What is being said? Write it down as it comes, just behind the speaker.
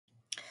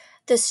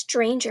The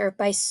Stranger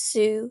by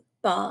Sue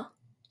Baugh.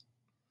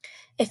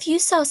 If you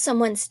saw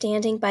someone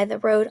standing by the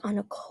road on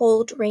a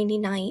cold, rainy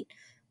night,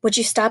 would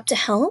you stop to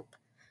help?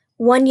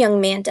 One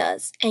young man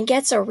does and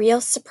gets a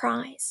real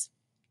surprise.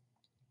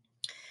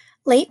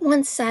 Late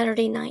one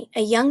Saturday night,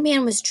 a young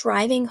man was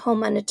driving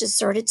home on a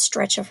deserted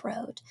stretch of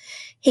road.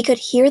 He could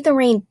hear the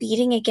rain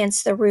beating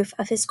against the roof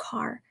of his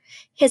car.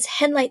 His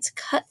headlights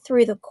cut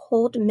through the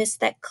cold mist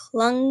that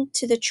clung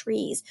to the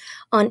trees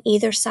on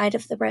either side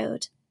of the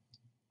road.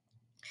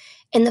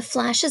 In the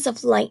flashes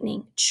of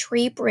lightning,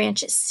 tree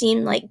branches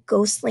seemed like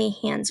ghostly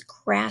hands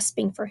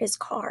grasping for his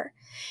car.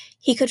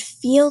 He could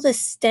feel the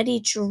steady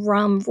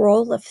drum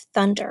roll of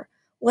thunder.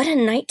 What a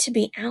night to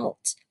be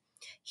out!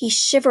 He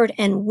shivered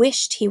and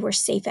wished he were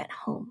safe at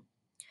home.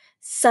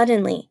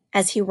 Suddenly,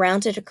 as he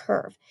rounded a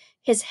curve,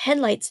 his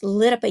headlights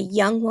lit up a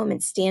young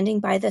woman standing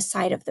by the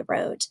side of the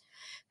road.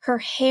 Her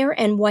hair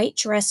and white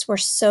dress were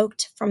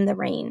soaked from the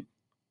rain.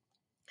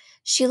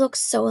 She looked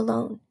so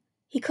alone.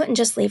 He couldn't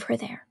just leave her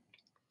there.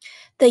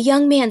 The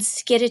young man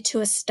skidded to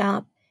a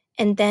stop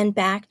and then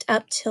backed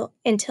up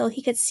until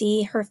he could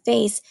see her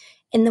face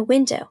in the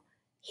window.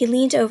 He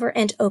leaned over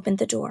and opened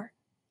the door.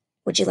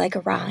 "Would you like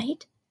a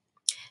ride?"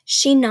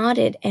 She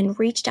nodded and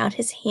reached out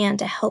his hand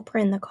to help her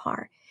in the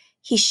car.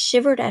 He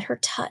shivered at her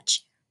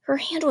touch. Her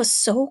hand was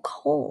so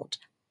cold.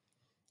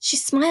 She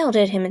smiled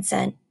at him and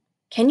said,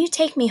 "Can you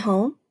take me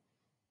home?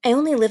 I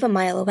only live a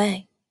mile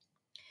away."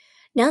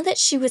 Now that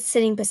she was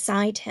sitting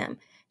beside him,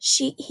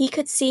 he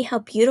could see how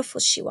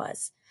beautiful she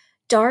was.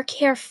 Dark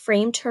hair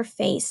framed her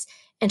face,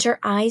 and her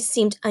eyes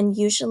seemed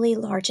unusually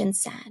large and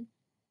sad.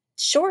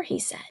 "Sure," he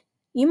said.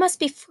 "You must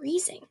be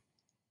freezing."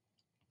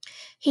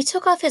 He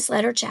took off his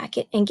leather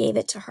jacket and gave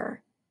it to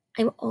her.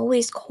 "I'm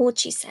always cold,"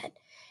 she said,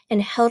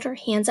 and held her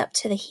hands up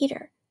to the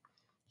heater.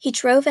 He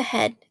drove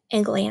ahead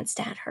and glanced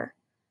at her.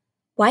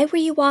 "Why were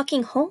you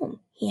walking home?"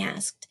 he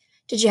asked.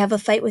 "Did you have a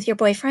fight with your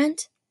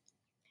boyfriend?"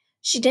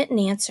 She didn't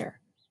answer.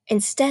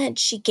 Instead,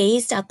 she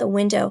gazed out the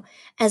window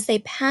as they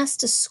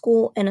passed a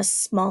school and a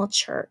small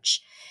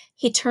church.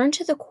 He turned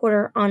to the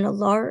corner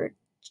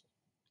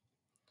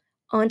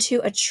onto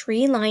a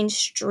tree-lined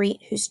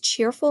street whose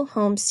cheerful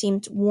home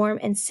seemed warm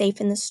and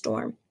safe in the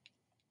storm.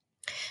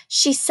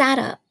 She sat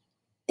up.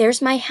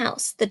 "There's my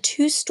house, the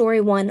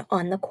two-story one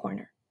on the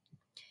corner."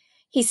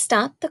 He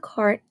stopped the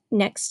cart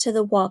next to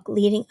the walk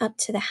leading up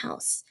to the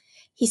house.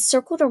 He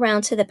circled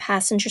around to the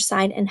passenger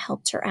side and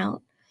helped her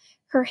out.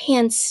 Her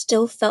hands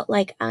still felt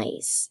like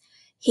ice.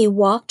 He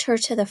walked her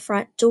to the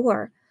front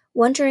door,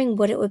 wondering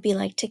what it would be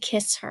like to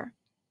kiss her.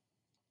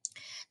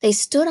 They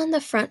stood on the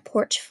front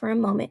porch for a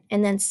moment,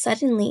 and then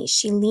suddenly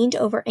she leaned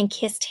over and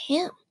kissed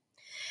him.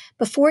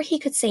 Before he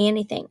could say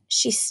anything,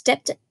 she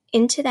stepped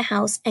into the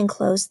house and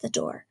closed the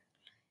door.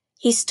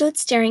 He stood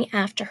staring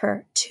after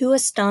her, too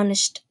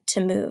astonished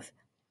to move.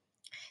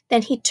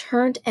 Then he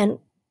turned and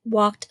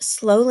walked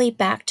slowly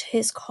back to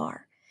his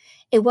car.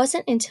 It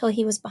wasn't until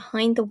he was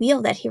behind the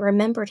wheel that he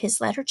remembered his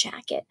leather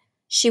jacket.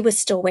 She was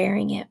still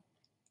wearing it.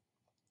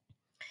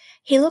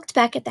 He looked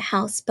back at the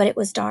house, but it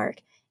was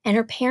dark, and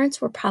her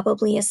parents were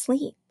probably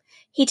asleep.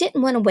 He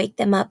didn't want to wake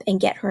them up and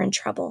get her in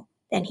trouble.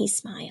 Then he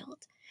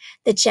smiled.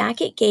 The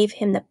jacket gave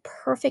him the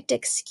perfect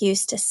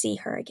excuse to see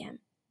her again.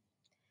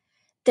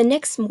 The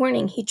next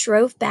morning, he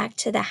drove back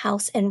to the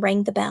house and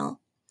rang the bell.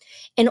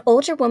 An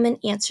older woman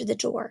answered the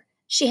door.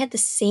 She had the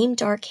same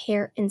dark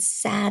hair and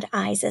sad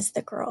eyes as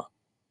the girl.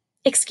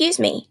 "Excuse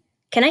me,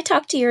 can I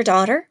talk to your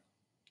daughter?"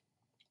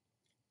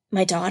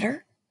 "My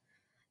daughter?"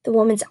 The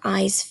woman's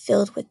eyes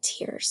filled with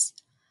tears.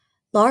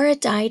 "Laura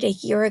died a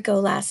year ago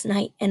last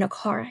night in a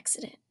car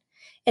accident.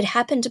 It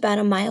happened about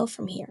a mile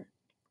from here."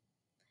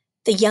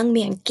 The young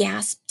man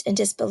gasped in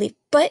disbelief.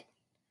 But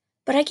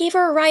I gave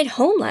her a ride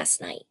home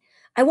last night.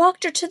 I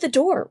walked her to the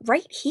door,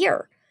 right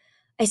here.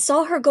 I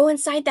saw her go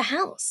inside the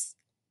house."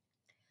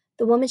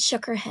 The woman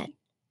shook her head.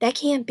 "That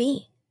can't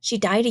be. She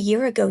died a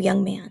year ago,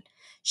 young man.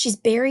 She's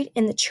buried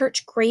in the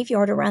church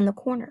graveyard around the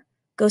corner.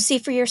 Go see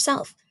for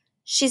yourself.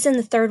 She's in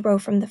the third row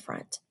from the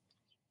front."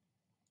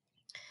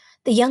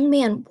 The young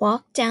man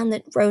walked down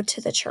the road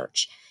to the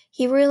church.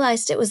 He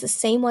realized it was the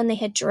same one they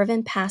had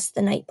driven past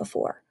the night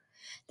before.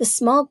 The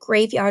small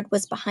graveyard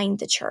was behind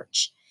the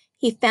church.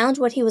 He found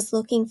what he was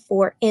looking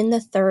for in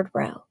the third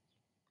row.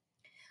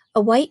 A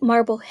white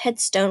marble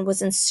headstone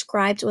was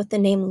inscribed with the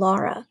name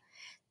Laura.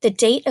 The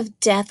date of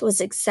death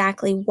was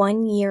exactly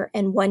 1 year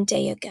and 1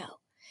 day ago.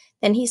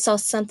 Then he saw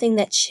something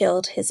that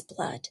chilled his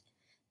blood.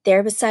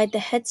 There beside the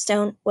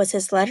headstone was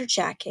his leather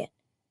jacket,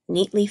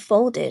 neatly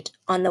folded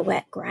on the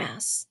wet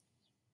grass.